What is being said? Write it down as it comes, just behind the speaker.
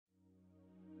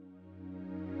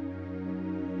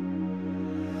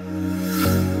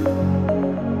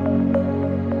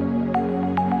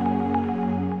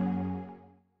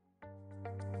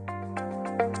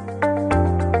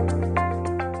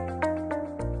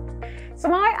So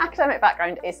my academic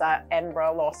background is at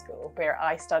Edinburgh Law School, where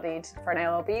I studied for an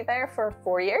LLB there for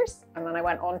 4 years, and then I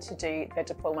went on to do the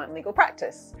Diploma in Legal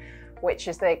Practice, which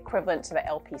is the equivalent to the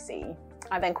LPC.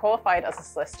 I then qualified as a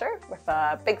solicitor with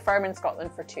a big firm in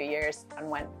Scotland for 2 years and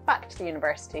went back to the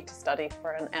university to study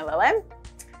for an LLM.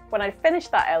 When I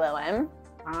finished that LLM,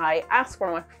 I asked one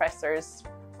of my professors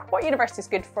what university is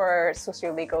good for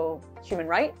socio-legal human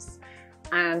rights,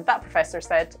 and that professor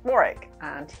said Warwick,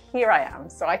 and here I am.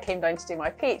 So I came down to do my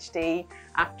PhD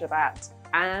after that,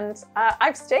 and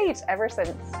I've stayed ever since.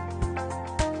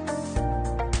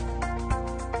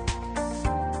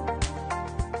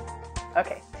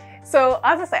 Okay, so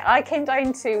as I say, I came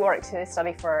down to Warwick to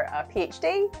study for a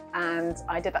PhD, and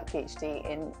I did that PhD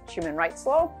in human rights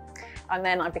law. And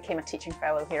then I became a teaching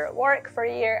fellow here at Warwick for a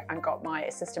year and got my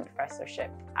assistant professorship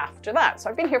after that. So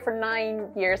I've been here for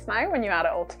 9 years now when you add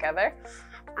it all together.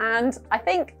 And I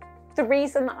think the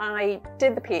reason I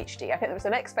did the PhD, I think there was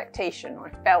an expectation, or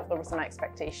I felt there was an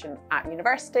expectation at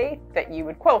university that you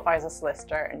would qualify as a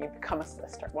solicitor and you'd become a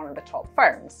solicitor at one of the top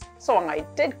firms. So I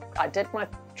did my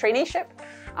traineeship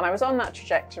and I was on that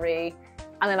trajectory.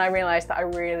 And then I realised that I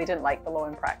really didn't like the law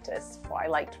in practice. What I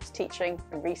liked was teaching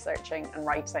and researching and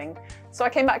writing. So I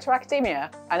came back to academia,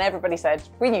 and everybody said,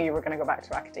 we knew you were going to go back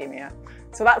to academia.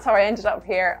 So that's how I ended up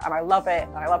here, and I love it,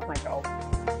 and I love my job.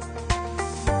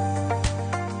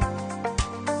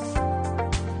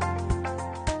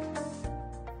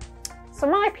 So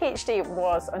my PhD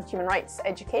was on human rights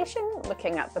education,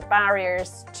 looking at the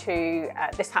barriers to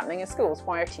this happening in schools.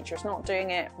 Why are teachers not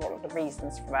doing it? What are the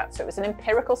reasons for that? So it was an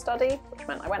empirical study, which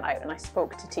meant I went out and I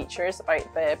spoke to teachers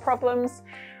about the problems,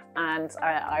 and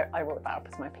I wrote that up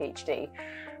as my PhD.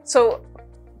 So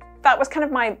that was kind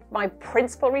of my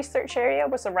principal research area,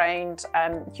 was around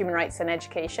human rights in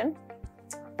education.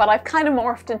 But I've kind of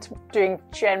morphed into doing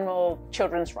general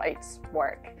children's rights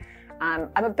work.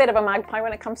 I'm a bit of a magpie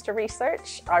when it comes to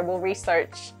research. I will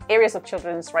research areas of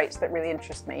children's rights that really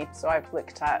interest me. So I've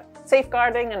looked at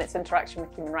safeguarding and its interaction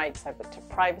with human rights. I've looked at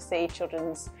privacy,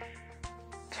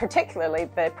 particularly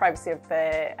the privacy of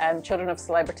the children of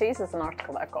celebrities. There's an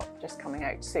article that I've got just coming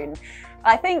out soon.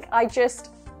 I think I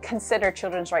just consider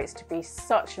children's rights to be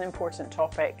such an important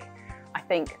topic. I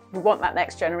think we want that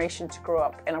next generation to grow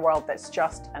up in a world that's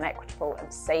just and equitable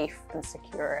and safe and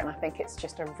secure, and I think it's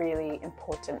just a really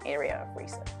important area of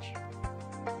research.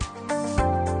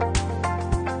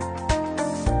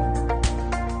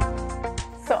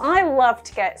 So I love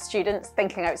to get students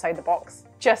thinking outside the box,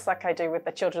 just like I do with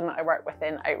the children that I work with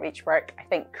in outreach work. I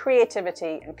think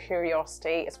creativity and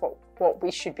curiosity is what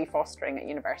we should be fostering at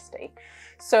university.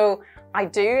 So I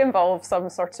do involve some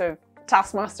sort of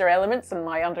taskmaster elements in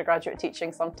my undergraduate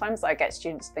teaching. Sometimes I get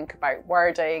students to think about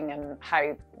wording and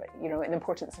how, the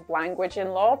importance of language in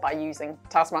law by using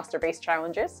taskmaster-based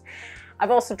challenges.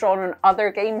 I've also drawn on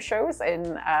other game shows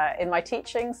in my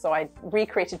teaching. So I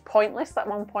recreated Pointless at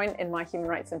one point in my Human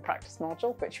Rights in Practice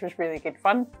module, which was really good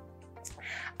fun.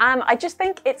 And I just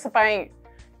think it's about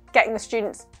getting the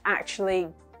students actually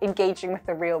engaging with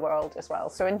the real world as well.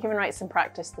 So in Human Rights in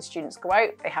Practice, the students go out,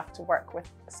 they have to work with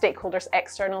stakeholders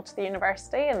external to the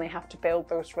university, and they have to build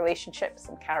those relationships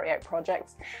and carry out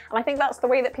projects. And I think that's the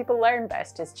way that people learn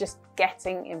best, is just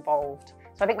getting involved.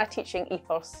 So I think my teaching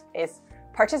ethos is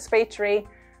participatory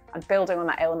and building on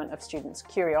that element of students'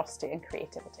 curiosity and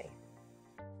creativity.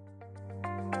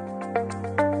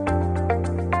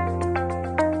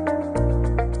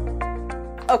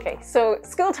 Okay, so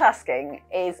school tasking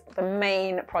is the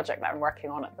main project that I'm working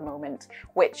on at the moment,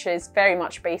 which is very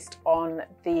much based on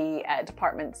the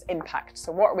department's impact.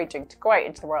 So what are we doing to go out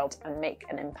into the world and make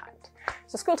an impact?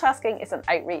 So school tasking is an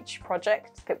outreach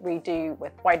project that we do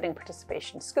with Widening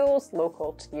participation schools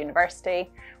local to the university,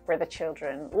 where the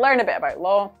children learn a bit about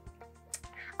law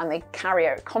and they carry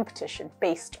out a competition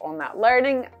based on that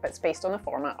learning, that's based on the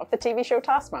format of the TV show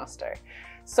Taskmaster.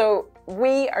 So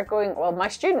we are my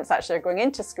students actually are going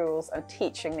into schools and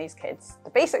teaching these kids the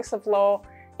basics of law,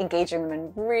 engaging them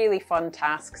in really fun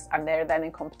tasks, and they're then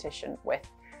in competition with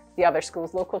the other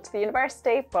schools local to the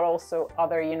university, but also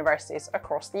other universities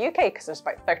across the UK, because there's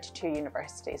about 32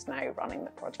 universities now running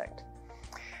the project.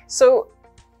 So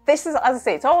this is, as I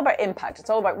say, it's all about impact. It's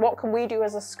all about what can we do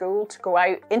as a school to go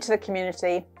out into the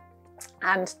community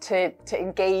and to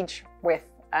engage with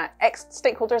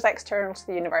stakeholders external to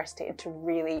the university and to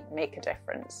really make a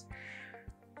difference.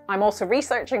 I'm also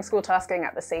researching school tasking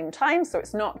at the same time, so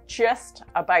it's not just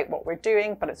about what we're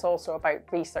doing, but it's also about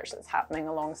research that's happening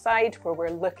alongside, where we're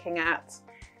looking at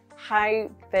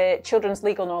how the children's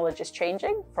legal knowledge is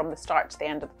changing from the start to the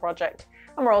end of the project.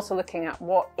 And we're also looking at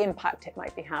what impact it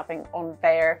might be having on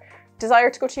their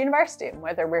desire to go to university and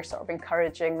whether we're sort of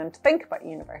encouraging them to think about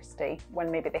university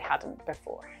when maybe they hadn't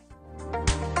before.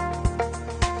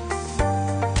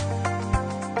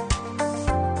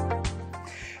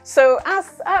 So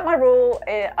as my role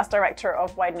as Director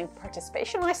of Widening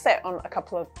Participation, I sit on a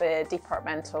couple of the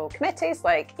departmental committees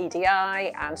like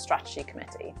EDI and Strategy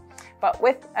Committee. But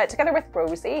together with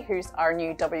Rosie, who's our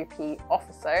new WP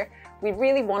officer, we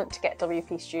really want to get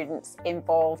WP students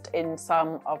involved in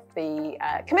some of the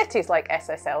committees like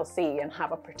SSLC and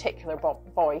have a particular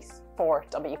voice for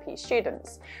WP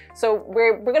students. So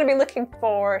we're going to be looking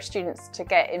for students to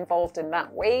get involved in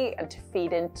that way and to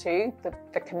feed into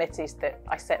the committees that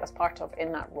I sit as part of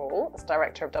in that role as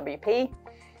Director of WP.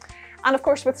 And of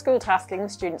course, with school tasking,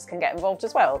 students can get involved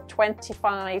as well.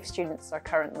 25 students are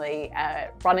currently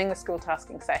running the school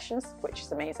tasking sessions, which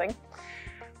is amazing.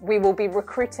 We will be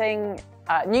recruiting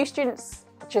new students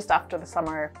just after the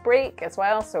summer break as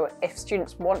well. So if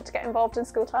students want to get involved in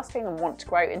school tasking and want to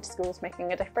go out into schools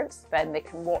making a difference, then they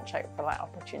can watch out for that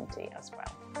opportunity as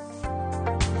well.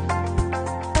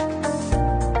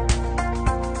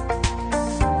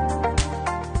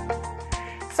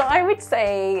 So I would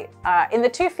say in the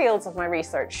two fields of my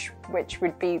research, which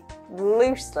would be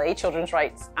loosely children's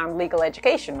rights and legal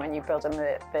education when you build in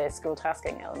the school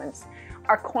tasking elements,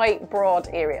 are quite broad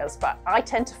areas, but I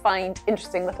tend to find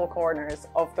interesting little corners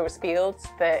of those fields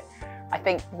that I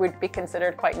think would be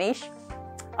considered quite niche.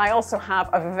 I also have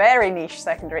a very niche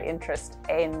secondary interest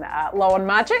in law and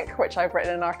magic, which I've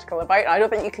written an article about. I don't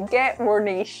think you can get more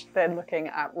niche than looking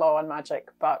at law and magic,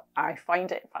 but I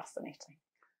find it fascinating.